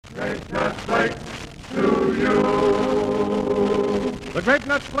Nuts Flakes to you. The Grape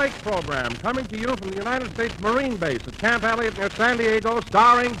Nuts Flakes program, coming to you from the United States Marine Base at Camp Elliott near San Diego,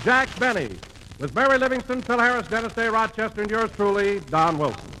 starring Jack Benny, with Mary Livingston, Phil Harris, Dennis Day, Rochester, and yours truly, Don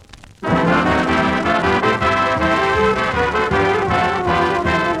Wilson.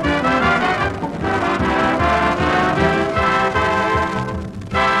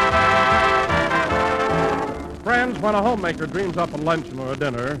 Friends, when a homemaker dreams up a luncheon or a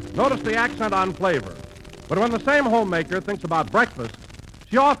dinner, notice the accent on flavor. But when the same homemaker thinks about breakfast,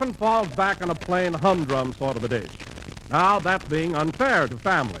 she often falls back on a plain humdrum sort of a dish. Now, that's being unfair to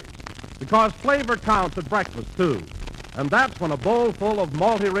families, because flavor counts at breakfast, too. And that's when a bowl full of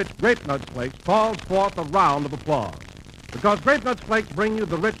malty-rich Grape Nuts Flakes calls forth a round of applause. Because Grape Nuts Flakes bring you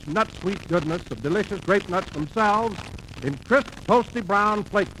the rich, nut-sweet goodness of delicious grape nuts themselves in crisp, toasty brown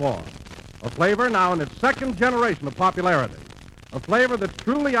flake form. A flavor now in its second generation of popularity. A flavor that's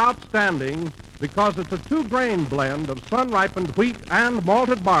truly outstanding because it's a two-grain blend of sun-ripened wheat and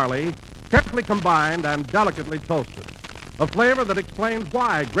malted barley, carefully combined and delicately toasted. A flavor that explains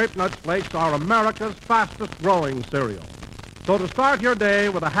why Grape Nuts Flakes are America's fastest-growing cereal. So to start your day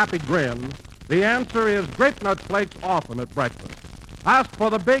with a happy grin, the answer is Grape Nuts Flakes often at breakfast. Ask for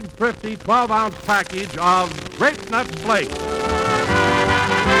the big, thrifty 12-ounce package of Grape Nuts Flakes.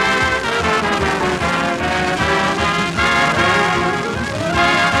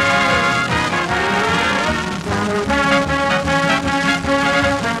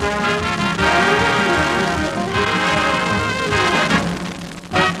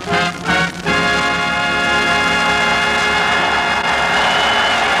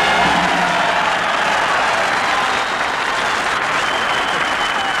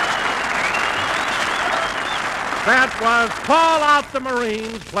 That was Call Out the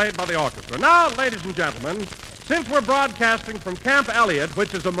Marines, played by the orchestra. Now, ladies and gentlemen, since we're broadcasting from Camp Elliott,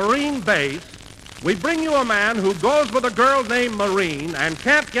 which is a Marine base, we bring you a man who goes with a girl named Marine and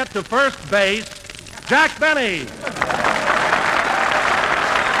can't get to first base, Jack Benny.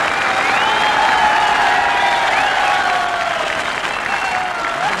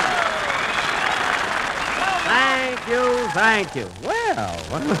 Thank you. Well,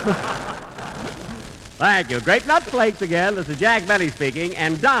 thank you. Grape Nuts Flakes again. This is Jack Benny speaking.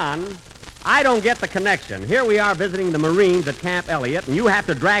 And, Don, I don't get the connection. Here we are visiting the Marines at Camp Elliott, and you have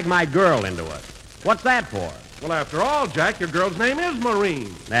to drag my girl into it. What's that for? Well, after all, Jack, your girl's name is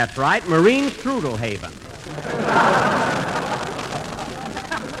Marine. That's right, Marine Strudelhaven.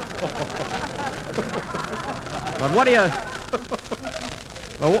 But what do you...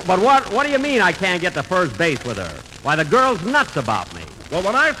 But what do you mean I can't get to first base with her? Why, the girl's nuts about me. Well,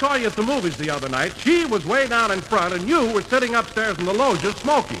 when I saw you at the movies the other night, she was way down in front, and you were sitting upstairs in the loges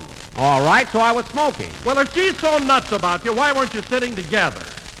smoking. All right, so I was smoking. Well, if she's so nuts about you, why weren't you sitting together?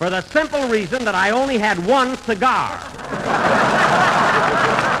 For the simple reason that I only had one cigar.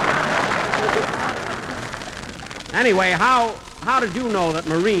 Anyway, how did you know that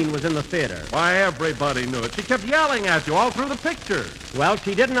Marine was in the theater? Why, everybody knew it. She kept yelling at you all through the picture. Well,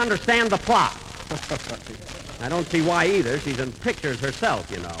 she didn't understand the plot. I don't see why either. She's in pictures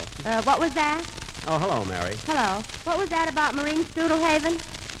herself, you know. What was that? Oh, hello, Mary. Hello. What was that about Marine Strudelhaven?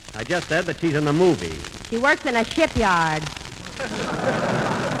 I just said that she's in the movie. She works in a shipyard.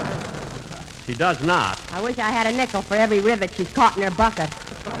 She does not. I wish I had a nickel for every rivet she's caught in her bucket.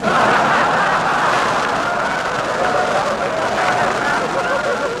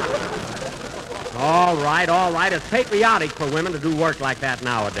 All right. It's patriotic for women to do work like that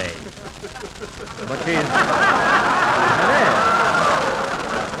nowadays. But she's... It is.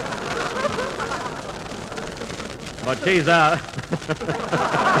 But she's,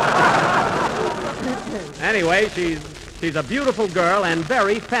 Anyway, she's a beautiful girl and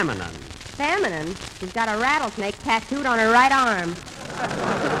very feminine. Feminine? She's got a rattlesnake tattooed on her right arm.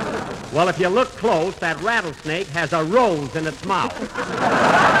 Well, if you look close, that rattlesnake has a rose in its mouth.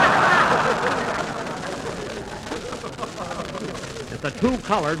 It's a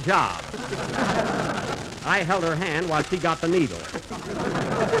two-color job. I held her hand while she got the needle.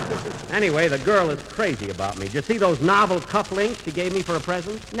 Anyway, the girl is crazy about me. Did you see those novel cufflinks she gave me for a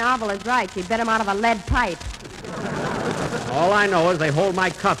present? Novel is right. She bit him out of a lead pipe. All I know is they hold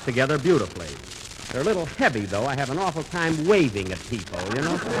my cuffs together beautifully. They're a little heavy, though. I have an awful time waving at people, you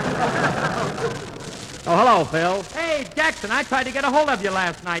know? Oh, hello, Phil. Hey, Jackson, I tried to get a hold of you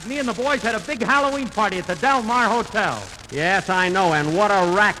last night. Me and the boys had a big Halloween party at the Del Mar Hotel. Yes, I know, and what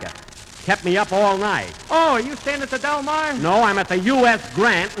a racket. Kept me up all night. Oh, are you staying at the Del Mar? No, I'm at the U.S.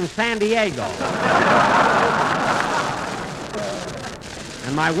 Grant in San Diego.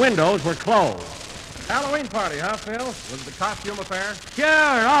 And my windows were closed. Halloween party, huh, Phil? Was the costume affair?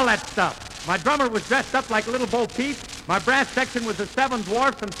 Sure, all that stuff. My drummer was dressed up like Little Bo Peep. My brass section was the Seven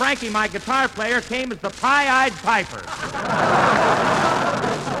Dwarfs, and Frankie, my guitar player, came as the Pie-Eyed Piper.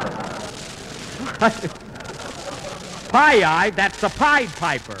 Pie-eyed? That's the Pied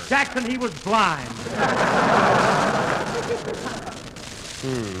Piper. Jackson, he was blind.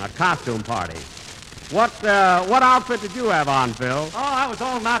 A costume party. What outfit did you have on, Phil? Oh, I was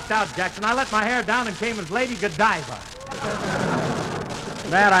all knocked out, Jackson. I let my hair down and came as Lady Godiva.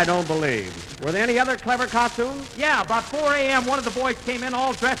 That I don't believe. Were there any other clever costumes? Yeah, about 4 a.m., one of the boys came in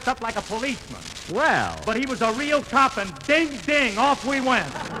all dressed up like a policeman. Well. But he was a real cop, and ding, ding, off we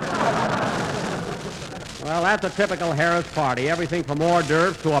went. Well, that's a typical Harris party. Everything from hors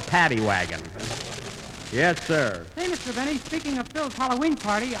d'oeuvres to a paddy wagon. Yes, sir. Hey, Mr. Benny, speaking of Phil's Halloween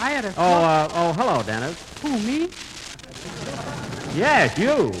party, I had a... Hello, Dennis. Who, me? Yes,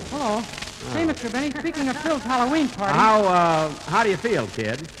 you. Hello. Hey, Mr. Benny, speaking of Phil's Halloween party... How do you feel,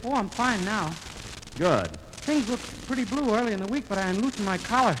 kid? Oh, I'm fine now. Good. Things looked pretty blue early in the week, but I unloosened my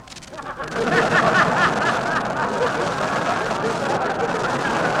collar.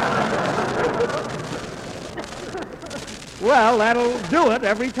 Well, that'll do it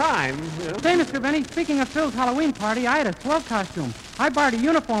every time. Say, Mr. Benny, speaking of Phil's Halloween party, I had a swell costume. I borrowed a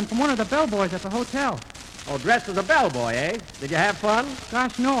uniform from one of the bellboys at the hotel. Oh, dressed as a bellboy, eh? Did you have fun?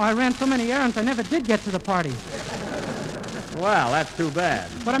 Gosh, no, I ran so many errands I never did get to the party. Well, that's too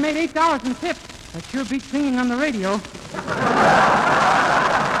bad. But I made $8 in tips. That sure beats singing on the radio.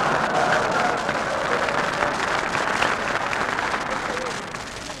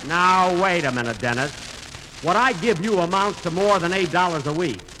 Now, wait a minute, Dennis. What I give you amounts to more than $8 a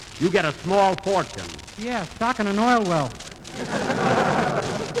week. You get a small fortune. Yeah, stocking an oil well.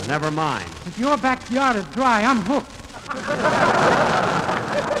 Never mind. If your backyard is dry, I'm hooked.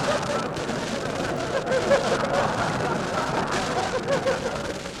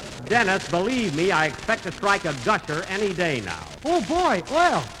 Dennis, believe me, I expect to strike a gusher any day now. Oh, boy,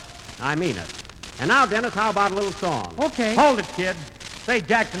 oil. I mean it. And now, Dennis, how about a little song? Okay. Hold it, kid. Say,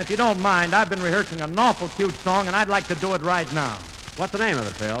 Jackson, if you don't mind, I've been rehearsing an awful cute song, and I'd like to do it right now. What's the name of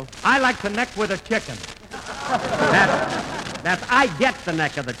it, Phil? I like to neck with a chicken. That's I Get the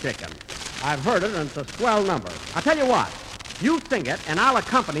Neck of the Chicken. I've heard it, and it's a swell number. I'll tell you what. You sing it, and I'll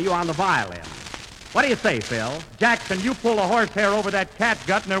accompany you on the violin. What do you say, Phil? Jackson, you pull a horsehair over that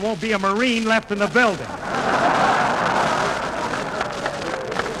catgut, and there won't be a Marine left in the building.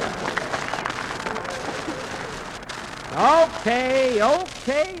 Okay,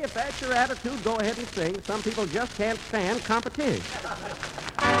 if that's your attitude, go ahead and sing. Some people just can't stand competition.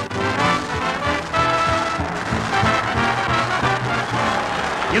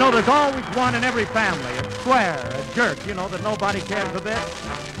 You know, there's always one in every family, a square, a jerk, that nobody cares a bit.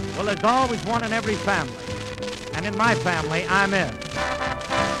 Well, there's always one in every family. And in my family, I'm it.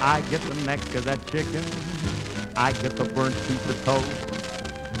 I get the neck of that chicken. I get the burnt piece of toast.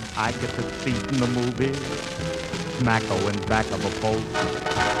 I get the seat in the movie. Smacko in back of a post.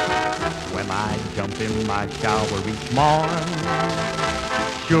 When I jump in my shower each morn,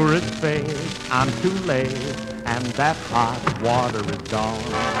 sure as fate, I'm too late, and that hot water is gone.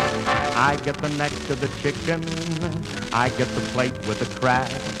 I get the neck of the chicken. I get the plate with the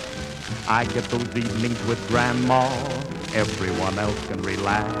crack. I get those evenings with Grandma. Everyone else can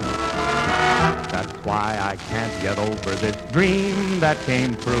relax. That's why I can't get over this dream that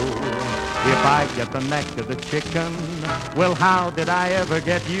came true. If I get the neck of the chicken, well, how did I ever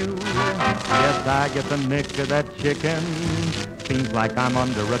get you? Yes, I get the neck of that chicken. Seems like I'm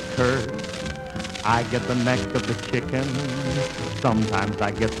under a curse. I get the neck of the chicken. Sometimes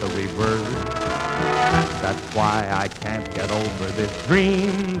I get the reverse. That's why I can't get over this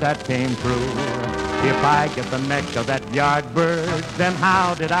dream that came true. If I get the neck of that yard bird, then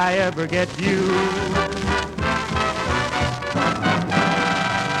how did I ever get you?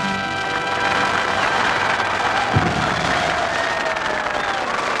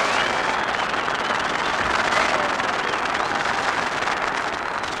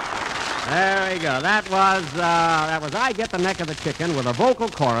 There we go. That was I Get the Neck of the Chicken with a vocal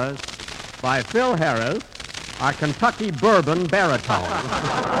chorus by Phil Harris, our Kentucky bourbon baritone.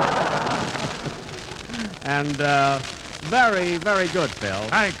 And very, very good, Phil.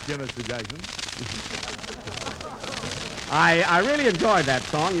 Thank you, Mr. Jackson. I really enjoyed that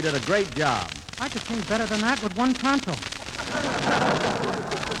song. You did a great job. I could sing better than that with one tonsil.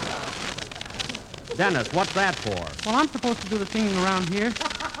 Dennis, what's that for? Well, I'm supposed to do the singing around here.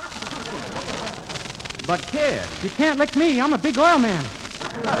 But, kid. You can't lick me. I'm a big oil man.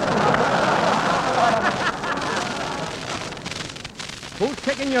 Who's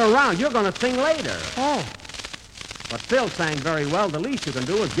kicking you around? You're going to sing later. Oh. But Phil sang very well. The least you can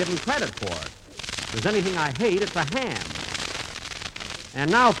do is give him credit for it. If there's anything I hate, it's a ham.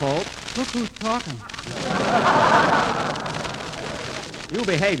 And now, folks, Look who's talking. you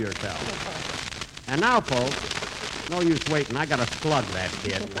behave yourself. And now, folks, no use waiting. I got to slug that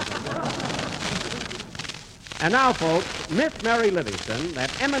kid. And now, folks, Miss Mary Livingston,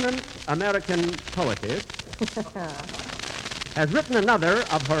 that eminent American poetess, has written another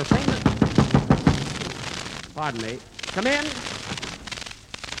of her famous... Pardon me. Come in.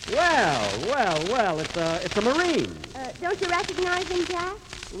 Well, it's a Marine. Don't you recognize him, Jack?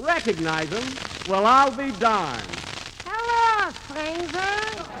 Recognize him? Well, I'll be darned. Hello, stranger.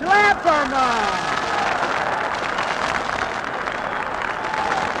 Slapperman!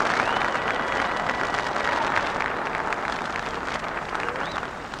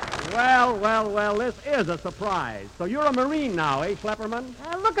 Well, this is a surprise. So you're a Marine now, eh, Schlepperman?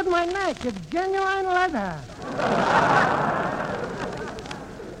 Look at my neck. It's genuine leather.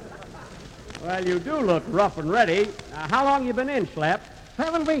 Well, you do look rough and ready. How long you been in, Schlepp?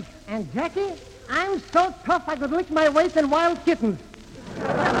 7 weeks. And, Jackie, I'm so tough I could lick my weight in wild kittens.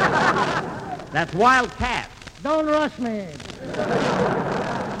 That's wild cat. Don't rush me.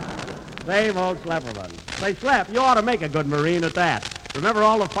 Same old Schlepperman. Say, Schlepp, you ought to make a good Marine at that. Remember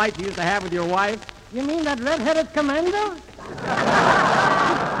all the fights you used to have with your wife? You mean that red-headed commando?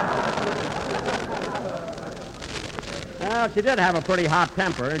 Well, she did have a pretty hot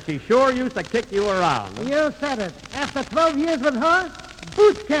temper, and she sure used to kick you around. You said it. After 12 years with her,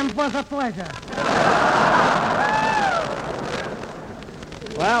 boot camp was a pleasure.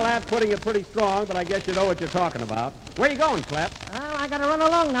 Well, that's putting it pretty strong, but I guess you know what you're talking about. Where you going, Schlepp? Well, I gotta run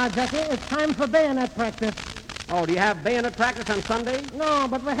along now, Jackie. It's time for bayonet practice. Oh, do you have bayonet practice on Sunday? No,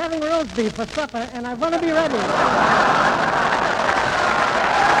 but we're having roast beef for supper, and I want to be ready.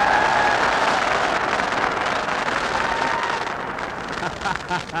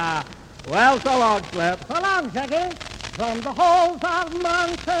 Well, so long, Schlepp. So long, Jackie. From the halls of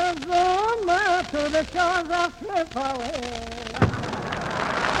Montezuma to the shores of Slippery.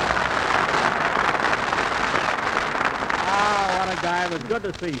 Oh, what a guy. It was good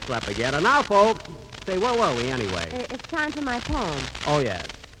to see Schlepp again. And now, folks, say, where were we anyway? It's time for my poem. Oh, yes.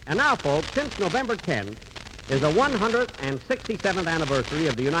 And now, folks, since November 10th is the 167th anniversary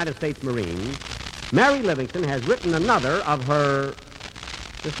of the United States Marines, Mary Livingston has written another of her...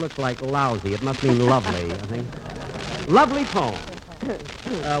 This looks like lousy. It must mean lovely, I think. Lovely poem.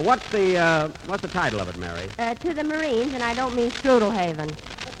 What's the title of it, Mary? To the Marines, and I don't mean Strudelhaven.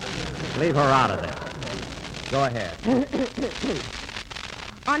 Leave her out of this. Go ahead.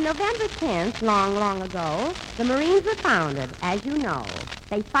 On November 10th, long, long ago, the Marines were founded, as you know.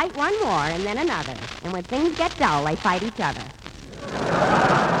 They fight one war and then another, and when things get dull, they fight each other.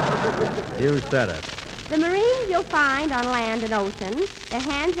 You said it. The Marines you'll find on land and ocean, their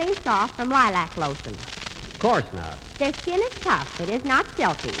hands ain't soft from lilac lotion. Of course not. Their skin is tough, it is not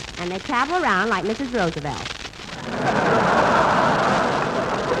silky, and they travel around like Mrs. Roosevelt.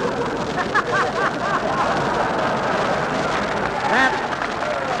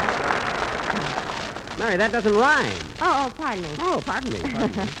 Mary, that doesn't rhyme. Oh, pardon me. Oh, pardon me.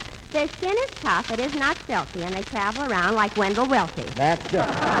 Their skin is tough, it is not silky, and they travel around like Wendell Welty. That's good.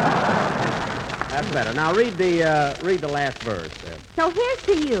 That's better. Now read the last verse. So here's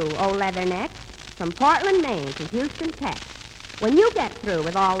to you, old leatherneck, from Portland, Maine to Houston, Texas. When you get through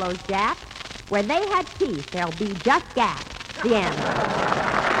with all those Japs, where they had teeth, there'll be just gaps. The end.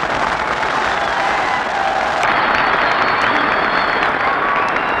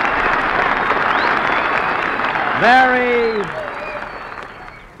 Very,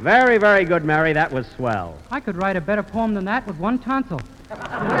 very, very good, Mary. That was swell. I could write a better poem than that with one tonsil.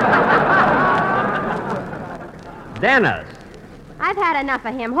 Dennis. I've had enough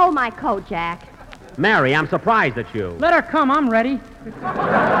of him. Hold my coat, Jack. Mary, I'm surprised at you. Let her come. I'm ready.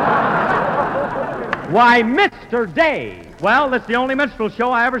 Why, Mr. Day. Well, that's the only minstrel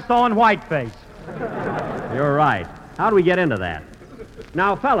show I ever saw in whiteface. You're right. How do we get into that?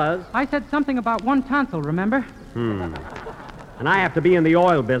 Now, fellas. I said something about one tonsil, remember? And I have to be in the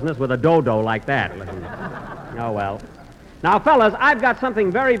oil business with a dodo like that. Oh, well. Now, fellas, I've got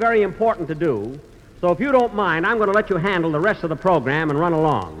something very, very important to do. So if you don't mind, I'm going to let you handle the rest of the program and run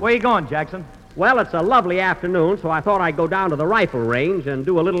along. Where you going, Jackson? Well, it's a lovely afternoon, so I thought I'd go down to the rifle range and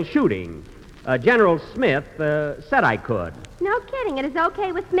do a little shooting. General Smith said I could. No kidding. It is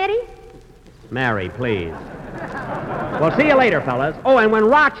okay with Smitty? Mary, please. Well, see you later, fellas. Oh, and when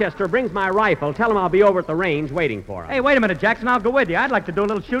Rochester brings my rifle, tell him I'll be over at the range waiting for him. Hey, wait a minute, Jackson. I'll go with you. I'd like to do a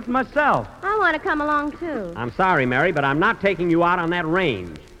little shooting myself. Oh, want to come along, too. I'm sorry, Mary, but I'm not taking you out on that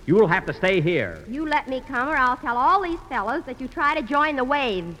range. You will have to stay here. You let me come, or I'll tell all these fellows that you try to join the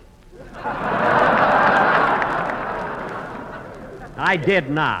waves. I did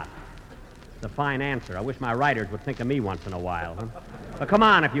not. It's a fine answer. I wish my writers would think of me once in a while. Huh? But come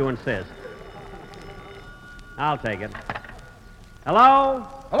on if you insist. I'll take it. Hello?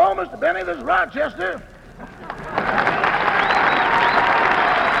 Hello, Mr. Benny. This is Rochester.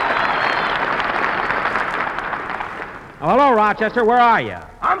 Oh, hello, Rochester. Where are you?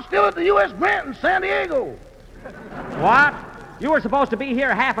 I'm still at the U.S. Grant in San Diego. What? You were supposed to be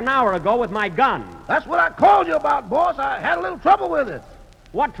here half an hour ago with my gun. That's what I called you about, boss. I had a little trouble with it.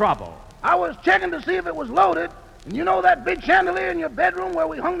 What trouble? I was checking to see if it was loaded, and you know that big chandelier in your bedroom where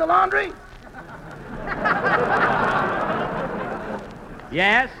we hung the laundry?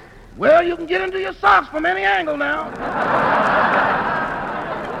 Yes? Well, you can get into your socks from any angle now.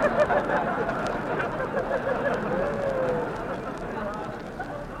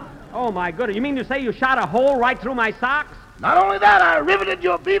 Oh, my goodness. You mean to say you shot a hole right through my socks? Not only that, I riveted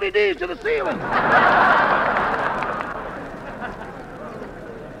your BVDs to the ceiling.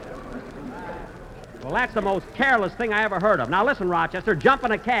 Well, that's the most careless thing I ever heard of. Now, listen, Rochester, jump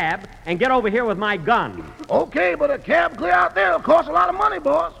in a cab and get over here with my gun. Okay, but a cab clear out there will cost a lot of money,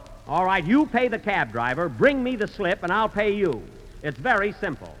 boss. All right, you pay the cab driver, bring me the slip, and I'll pay you. It's very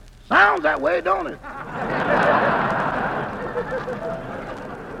simple. Sounds that way, don't it?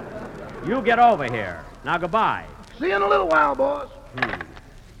 You get over here. Now, goodbye. See you in a little while, boss.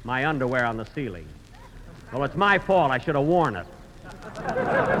 My underwear on the ceiling. Well, it's my fault. I should have worn it.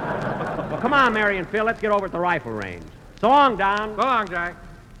 Well, come on, Mary and Phil. Let's get over at the rifle range. So long, Don. So long, Jack.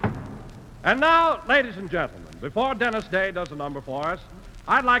 And now, ladies and gentlemen, before Dennis Day does a number for us,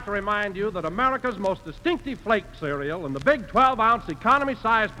 I'd like to remind you that America's most distinctive flake cereal in the big 12-ounce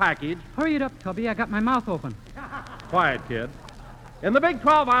economy-size package... Hurry it up, Tubby. I got my mouth open. Quiet, kid. In the big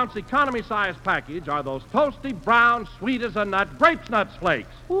 12-ounce economy-size package are those toasty, brown, sweet as a nut Grape Nuts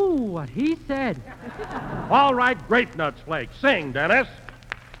flakes. Ooh, what he said. All right, Grape Nuts flakes. Sing, Dennis.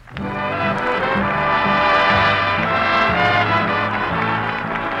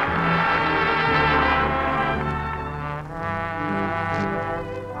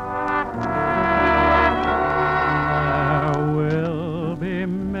 There will be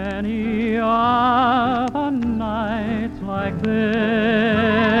many other nights like this,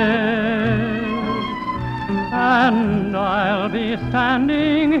 and I'll be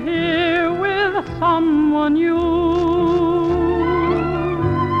standing here with someone new.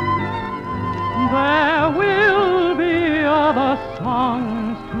 There will be other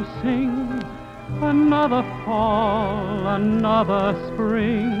songs to sing, another fall, another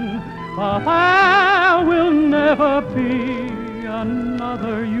spring, but there will never be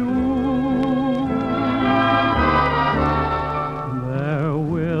another you. There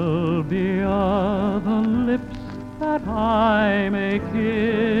will be other lips that I may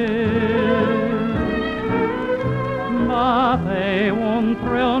kiss, but they won't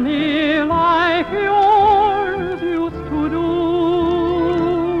thrill me like yours used to do.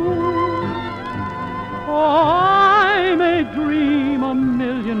 Oh, I may dream a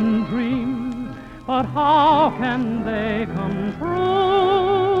million dreams, but how can they come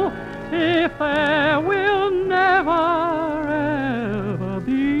true if there will never, ever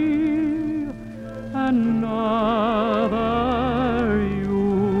be another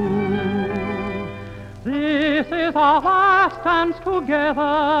you? This is our last dance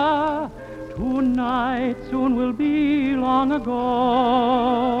together. Tonight soon will be long ago.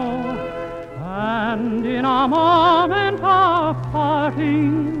 And in a moment of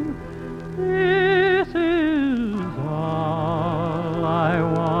parting, this is all I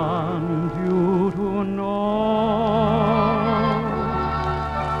want you to know.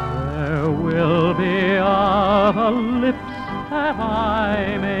 There will be other lips that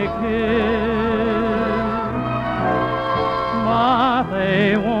I may kiss, but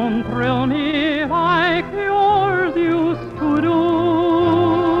they won't thrill me like yours used to do.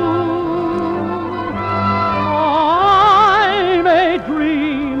 I may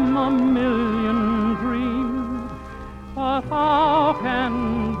dream a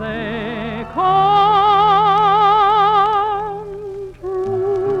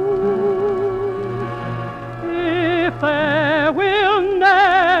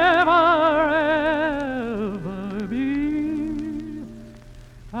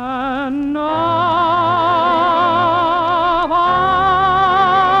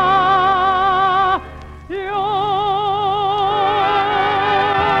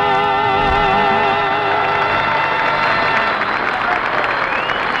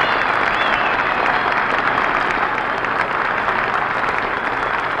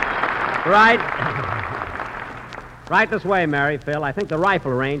Right. Right this way, Mary, Phil. I think the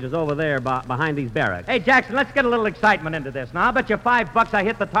rifle range is over there behind these barracks. Hey, Jackson, let's get a little excitement into this. Now, I'll bet you $5 I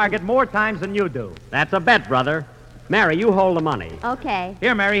hit the target more times than you do. That's a bet, brother. Mary, you hold the money. Okay.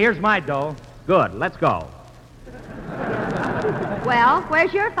 Here, Mary, here's my dough. Good. Let's go. Well,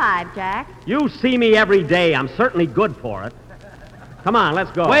 where's your 5, Jack? You see me every day. I'm certainly good for it. Come on, let's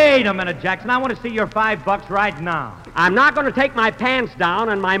go. Wait a minute, Jackson. I want to see your $5 right now. I'm not going to take my pants down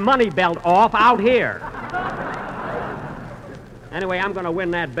and my money belt off out here. Anyway, I'm going to win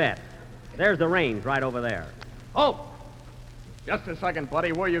that bet. There's the range right over there. Oh, just a second,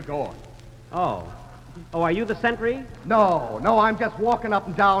 buddy. Where you going? Oh, are you the sentry? No, I'm just walking up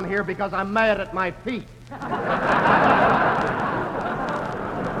and down here because I'm mad at my feet.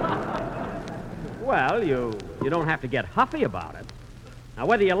 Well, you don't have to get huffy about it. Now,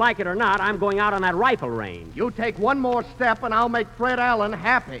 whether you like it or not, I'm going out on that rifle range. You take one more step and I'll make Fred Allen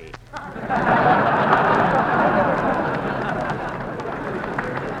happy.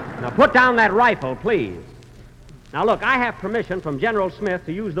 Now, put down that rifle, please. Now, look, I have permission from General Smith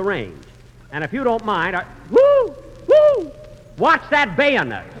to use the range. And if you don't mind, woo! Watch that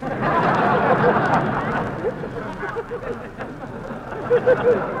bayonet.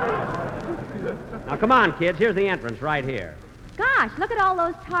 Now, come on, kids. Here's the entrance right here. Gosh, look at all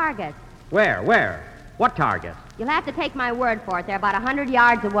those targets. Where? What target? You'll have to take my word for it. They're about 100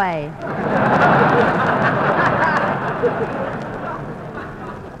 yards away.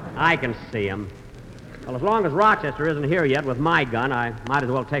 I can see him. Well, as long as Rochester isn't here yet with my gun, I might as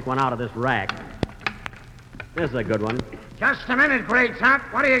well take one out of this rack. This is a good one. Just a minute, Great Top.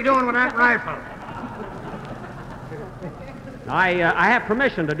 What are you doing with that rifle? I have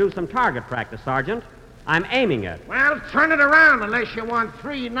permission to do some target practice, Sergeant. I'm aiming it. Well, turn it around unless you want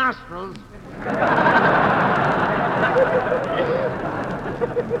 3 nostrils.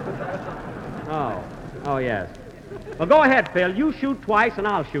 Oh, yes. Well, go ahead, Phil. You shoot twice, and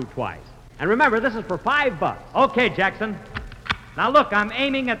I'll shoot twice. And remember, this is for $5. Okay, Jackson. Now, look, I'm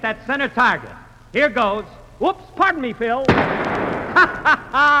aiming at that center target. Here goes. Whoops, pardon me, Phil.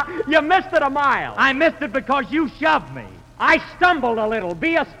 You missed it a mile. I missed it because you shoved me. I stumbled a little.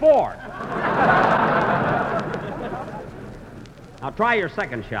 Be a sport. Now, try your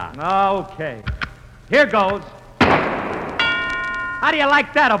second shot. Okay. Here goes. How do you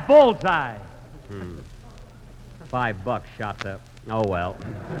like that, a bullseye? $5 shot there. Oh, well.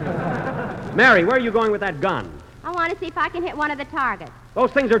 Mary, where are you going with that gun? I want to see if I can hit one of the targets. Those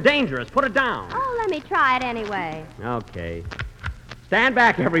things are dangerous. Put it down. Oh, let me try it anyway. Okay. Stand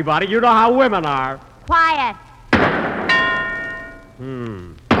back, everybody. You know how women are. Quiet.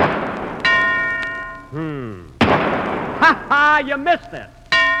 Ha ha, you missed it.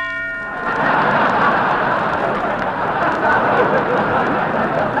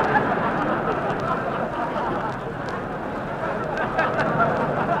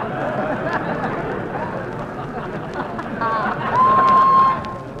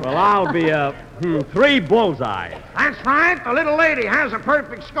 Well, I'll be 3 bullseyes. That's right. The little lady has a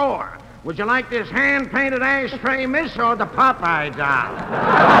perfect score. Would you like this hand-painted ashtray, miss, or the Popeye doll?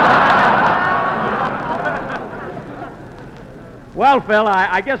 Well, Phil,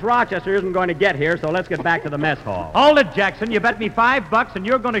 I guess Rochester isn't going to get here, so let's get back to the mess hall. Hold it, Jackson. You bet me $5 and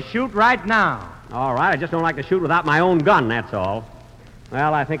you're going to shoot right now. All right, I just don't like to shoot without my own gun, that's all.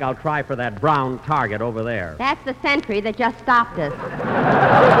 Well, I think I'll try for that brown target over there. That's the sentry that just stopped us.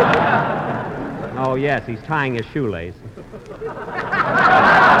 Oh, yes, he's tying his shoelace.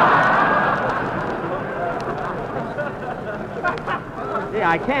 Yeah,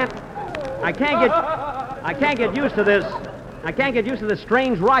 I can't get used to this. I can't get used to this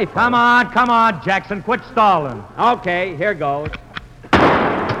strange rifle. Come on, Jackson. Quit stalling. Okay, here goes.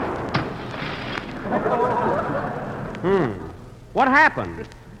 What happened?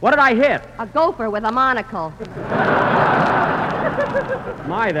 What did I hit? A gopher with a monocle.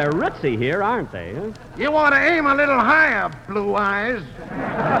 My, they're ritzy here, aren't they? Huh? You want to aim a little higher, Blue Eyes.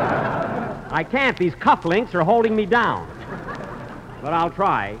 I can't. These cufflinks are holding me down. But I'll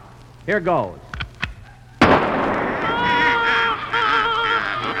try. Here goes.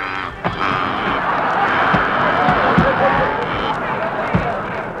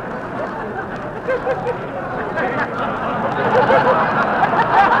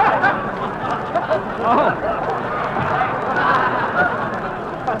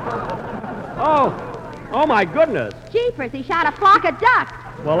 Oh, my goodness. Jeepers, he shot a flock of ducks.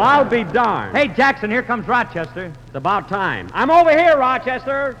 Well, I'll be darned. Hey, Jackson, here comes Rochester. It's about time. I'm over here,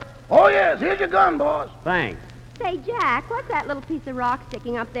 Rochester. Oh, yes. Here's your gun, boss. Thanks. Say, Jack, what's that little piece of rock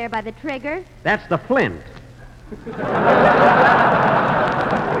sticking up there by the trigger? That's the flint.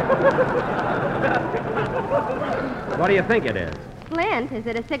 What do you think it is? Flint, is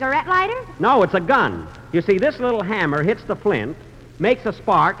it a cigarette lighter? No, it's a gun. You see, this little hammer hits the flint, makes a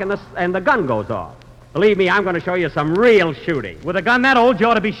spark, and the gun goes off. Believe me, I'm going to show you some real shooting. With a gun that old, you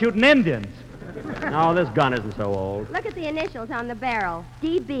ought to be shooting Indians. No, this gun isn't so old. Look at the initials on the barrel.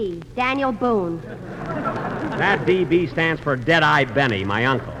 DB, Daniel Boone. That DB stands for Dead-Eye Benny, my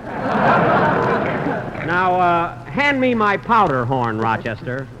uncle. Now, hand me my powder horn,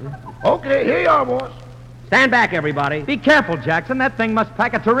 Rochester. Okay, here you are, boss. Stand back, everybody. Be careful, Jackson. That thing must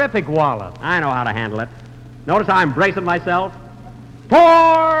pack a terrific wallop. I know how to handle it. Notice how I'm bracing myself?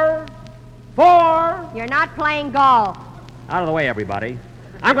 4! 4! You're not playing golf. Out of the way, everybody.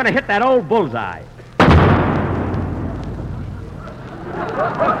 I'm going to hit that old bullseye.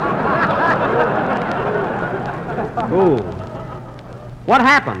 Ooh. What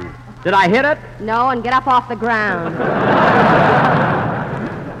happened? Did I hit it? No, and get up off the ground.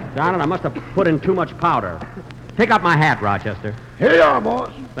 Darn it, I must have put in too much powder. Pick up my hat, Rochester. Here you are,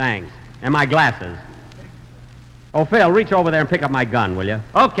 boss. Thanks. And my glasses. Oh, Phil, reach over there and pick up my gun, will you?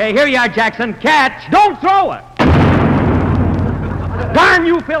 Okay, here you are, Jackson. Catch. Don't throw it! Darn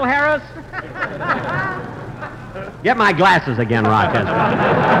you, Phil Harris! Get my glasses again, Rochester.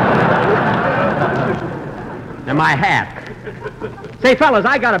 And my hat. Say, fellas,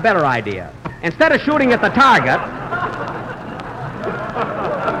 I got a better idea. Instead of shooting at the target,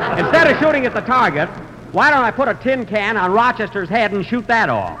 why don't I put a tin can on Rochester's head and shoot that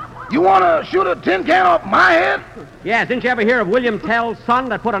off? You want to shoot a tin can off my head? Yeah, didn't you ever hear of William Tell's son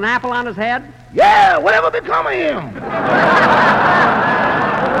that put an apple on his head? Yeah, whatever become of him?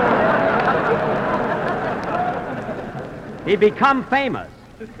 He'd become famous.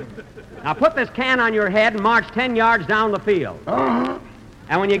 Now put this can on your head and march 10 yards down the field. Uh-huh.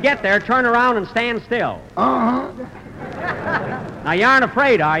 And when you get there, turn around and stand still. Uh-huh. Now, you aren't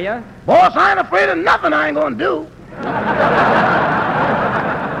afraid, are you? Boss, I ain't afraid of nothing I ain't going to do.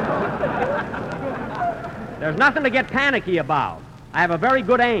 There's nothing to get panicky about. I have a very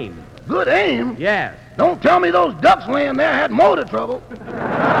good aim. Good aim? Yes. Don't tell me those ducks laying there had motor trouble.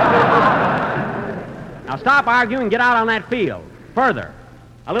 Now, stop arguing and get out on that field. Further.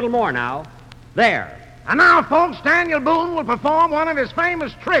 A little more now. There. And now, folks, Daniel Boone will perform one of his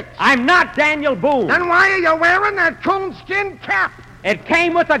famous tricks. I'm not Daniel Boone. Then why are you wearing that coonskin cap? It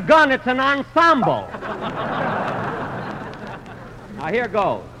came with a gun. It's an ensemble. Now, here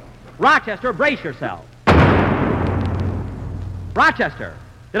goes. Rochester, brace yourself. Rochester,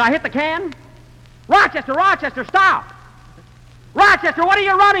 did I hit the can? Rochester, stop! Rochester, what are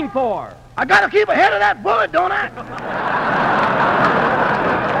you running for? I got to keep ahead of that bullet, don't I?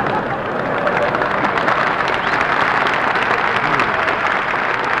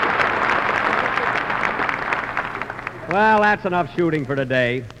 Well, that's enough shooting for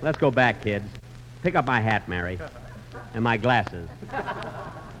today. Let's go back, kids. Pick up my hat, Mary. And my glasses.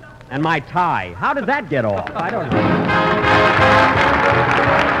 And my tie. How did that get off? I don't know.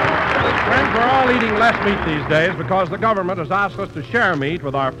 Friends, we're all eating less meat these days because the government has asked us to share meat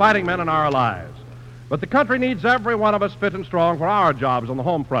with our fighting men and our allies. But the country needs every one of us fit and strong for our jobs on the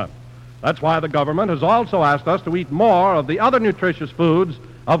home front. That's why the government has also asked us to eat more of the other nutritious foods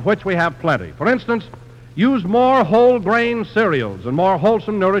of which we have plenty. For instance, use more whole grain cereals and more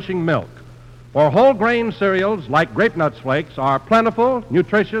wholesome, nourishing milk. For whole grain cereals, like Grape Nuts Flakes, are plentiful,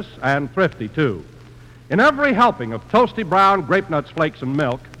 nutritious, and thrifty, too. In every helping of toasty brown Grape Nuts Flakes and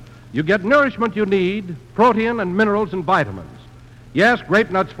milk, you get nourishment you need, protein and minerals and vitamins. Yes,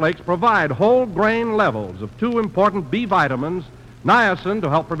 Grape Nuts Flakes provide whole grain levels of two important B vitamins, niacin to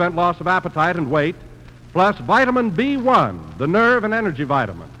help prevent loss of appetite and weight, plus vitamin B1, the nerve and energy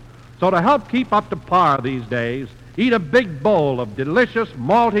vitamin. So to help keep up to par these days, eat a big bowl of delicious,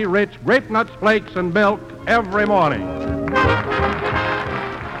 malty-rich Grape Nuts Flakes and milk every morning.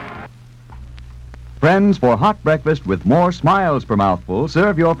 Friends, for hot breakfast with more smiles per mouthful,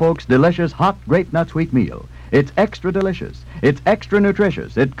 serve your folks delicious hot Grape Nuts wheat meal. It's extra delicious. It's extra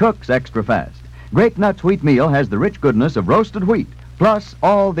nutritious. It cooks extra fast. Grape Nuts wheat meal has the rich goodness of roasted wheat, plus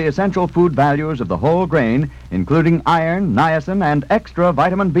all the essential food values of the whole grain, including iron, niacin, and extra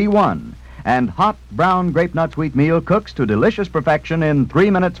vitamin B1. And hot brown Grape Nuts wheat meal cooks to delicious perfection in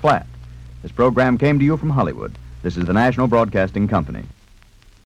 3 minutes flat. This program came to you from Hollywood. This is the National Broadcasting Company.